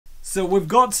So we've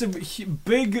got some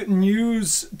big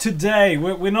news today.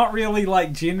 We're not really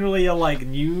like generally a like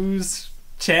news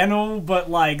channel, but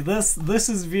like this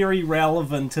is very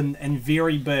relevant and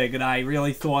very big, and I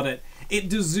really thought it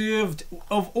deserved,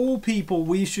 of all people,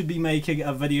 we should be making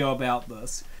a video about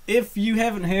this. If you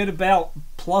haven't heard about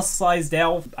plus-sized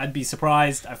elf, I'd be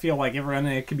surprised. I feel like everyone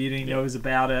in the community knows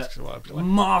about it.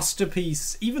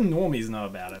 Masterpiece. Even normies know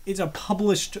about it. It's a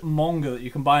published manga that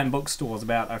you can buy in bookstores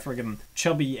about a friggin'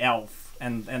 chubby elf,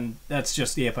 and that's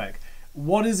just epic.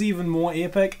 What is even more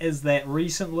epic is that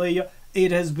recently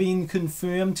it has been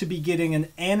confirmed to be getting an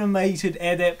animated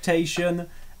adaptation,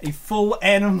 a full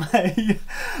anime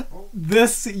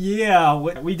this year.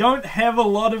 We don't have a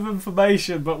lot of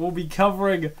information, but we're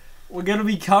going to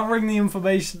be covering the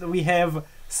information that we have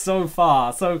so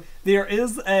far. So there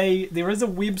is a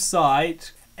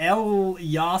website,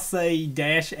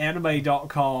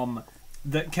 lyase-anime.com,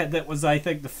 that was, I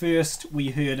think, the first we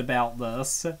heard about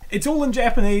this. It's all in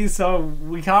Japanese, so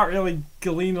we can't really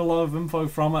glean a lot of info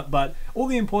from it, but all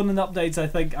the important updates, I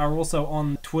think, are also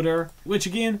on Twitter, which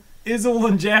again is all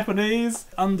in Japanese,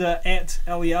 under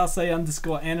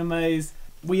 @lyase_animes.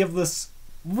 We have this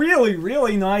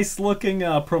really nice looking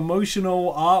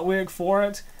promotional artwork for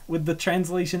it, with the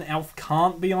translation "Elf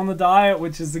can't be on the diet,"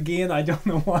 which is, again, I don't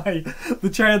know why the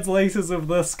translators of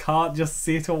this can't just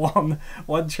settle on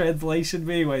one translation.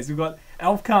 But anyways, we've got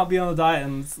 "Elf can't be on the diet,"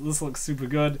 and this looks super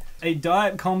good. A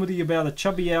diet comedy about a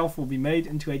chubby elf will be made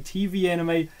into a TV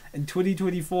anime in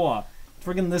 2024.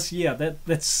 Friggin' this year.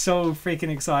 That's so freaking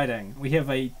exciting. We have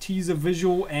a teaser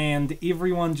visual and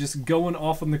everyone just going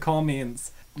off in the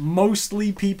comments.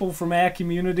 Mostly people from our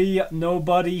community.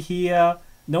 Nobody here.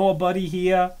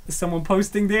 Someone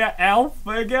posting their elf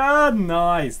figure.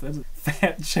 Nice. That's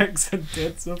fat chicks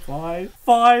intensified.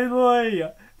 Finally!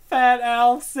 Fat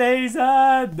elf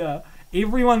season!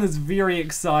 Everyone is very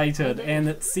excited, and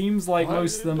it seems like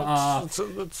most of them are.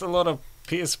 It's a lot of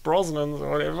Pierce Brosnan or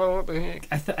whatever. What the heck?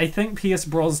 I think Pierce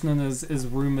Brosnan is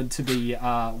rumored to be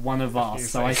one of us,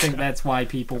 so I think that's why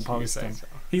people post him. So.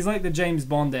 He's like the James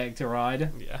Bond actor, right?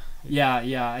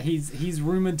 Yeah. He's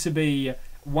rumored to be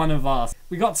one of us.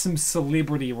 We got some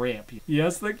celebrity rep.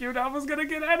 Yes, the cute elf is gonna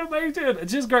get animated.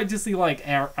 It's just great to see like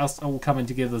us all coming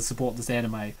together to support this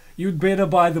anime. You'd better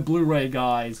buy the Blu-ray,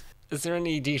 guys. Is there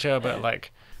any detail about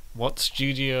like what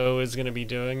studio is gonna be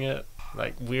doing it?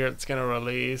 Like where it's gonna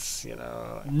release, you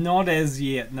know? Not as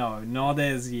yet, no, not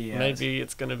as yet. Maybe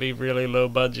it's gonna be really low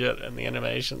budget, and the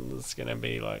animation is gonna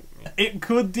be like. It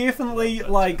could definitely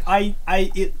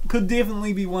it could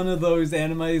definitely be one of those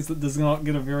animes that does not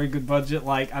get a very good budget.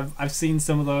 Like I've seen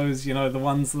some of those, you know, the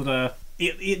ones that are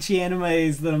itchy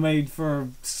animes that are made for a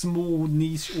small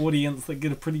niche audience that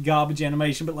get a pretty garbage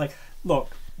animation. But like, look.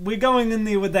 We're going in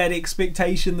there with that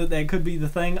expectation that could be the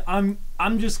thing. I'm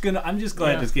just glad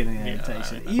it's getting an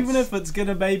adaptation. Even if it's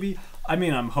gonna maybe, I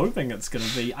mean, I'm hoping it's gonna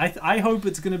be. I hope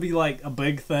it's gonna be like a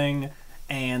big thing,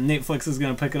 and Netflix is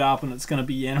gonna pick it up, and it's gonna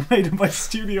be animated by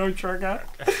Studio Trigger.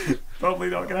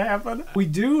 Probably not gonna happen. We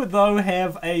do though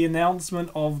have a announcement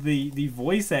of the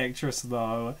voice actress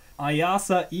though,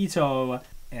 Ayasa Ito,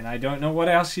 and I don't know what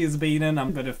else she has been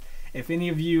in. But if any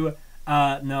of you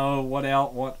know what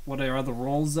her other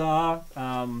roles are,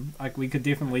 like we could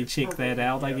definitely check that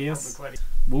out, I guess.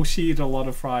 Will she eat a lot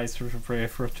of fries to prepare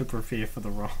for the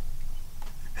role?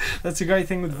 That's a great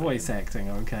thing with voice acting,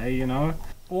 okay, you know?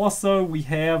 Also, we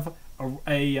have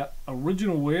a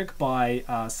original work by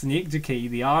Synecdoche,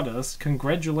 the artist,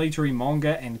 congratulatory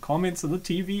manga and comments of the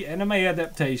TV anime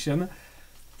adaptation.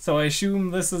 So I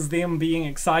assume this is them being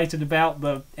excited about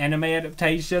the anime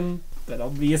adaptation, but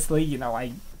obviously, you know,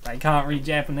 I can't read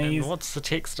Japanese. And what's the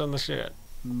text on the shirt?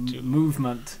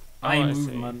 Movement. I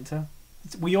movement.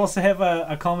 We also have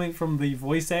a comment from the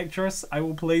voice actress. I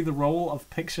will play the role of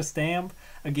Picture Stamp.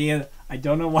 Again, I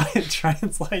don't know why it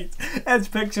translates as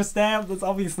Picture Stamp. That's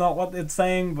obviously not what it's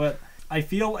saying, but I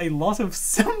feel a lot of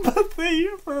sympathy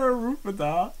for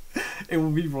Arufada. It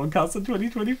will be broadcast in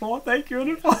 2024. Thank you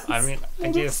in advance. I mean, I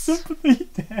guess sympathy.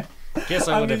 Damn. I guess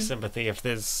I would have sympathy if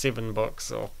there's 7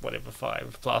 books or whatever,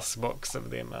 5+ books of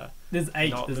them. There's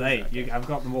 8. There's 8. Okay. I've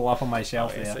got them all up on my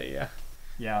shelf there. See,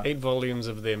 yeah. 8 volumes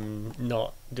of them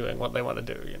not doing what they want to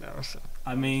do, you know. So.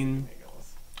 I mean,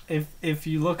 if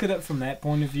you look at it from that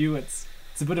point of view, it's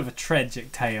a bit of a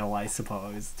tragic tale, I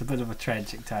suppose. It's a bit of a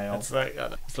tragic tale. It's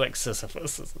like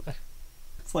Sisyphus, isn't it?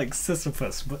 It's like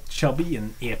Sisyphus, but chubby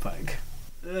and epic.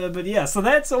 But yeah, so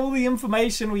that's all the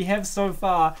information we have so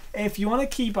far. If you want to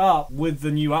keep up with the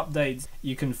new updates,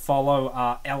 you can follow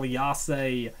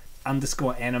lyase_anime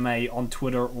on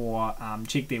Twitter, or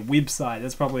check their website.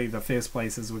 That's probably the first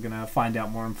places we're going to find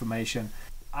out more information.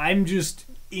 I'm just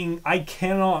I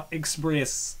cannot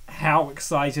express how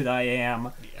excited I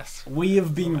am. Yes. We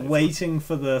have been waiting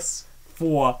for this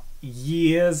for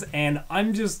years, and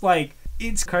I'm just like,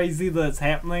 it's crazy that it's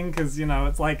happening because, you know,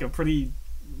 it's like a pretty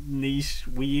niche,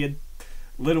 weird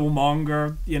little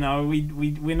manga. You know,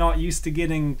 we're not used to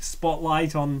getting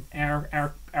spotlight on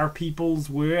our people's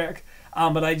work,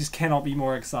 but I just cannot be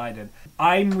more excited.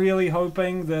 I'm really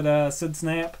hoping that Sid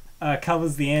Snap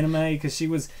covers the anime, because she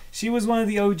was one of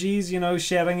the OGs, you know,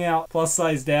 shouting out plus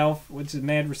size Delph, which is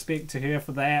mad respect to her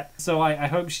for that. So I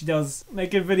hope she does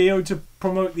make a video to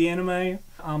promote the anime.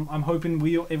 I'm hoping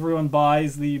everyone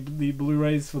buys the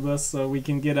Blu-rays for this so we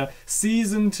can get a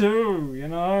season 2, you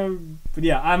know. But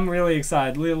yeah, I'm really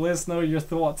excited. Let us know your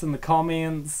thoughts in the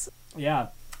comments. Yeah,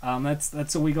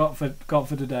 that's all we got for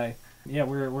today. Yeah,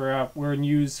 we're a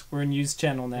news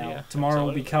channel now. Yeah, Tomorrow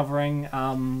absolutely. we'll be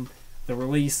covering the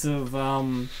release of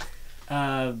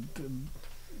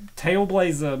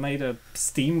Tailblazer made a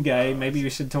Steam game. Maybe we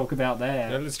should talk about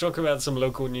that. Now let's talk about some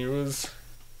local news.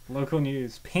 Local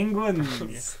news.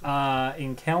 Penguins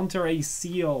encounter a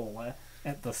seal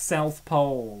at the South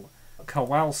Pole.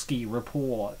 Kowalski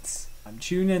reports.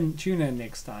 Tune in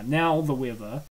next time. Now the weather.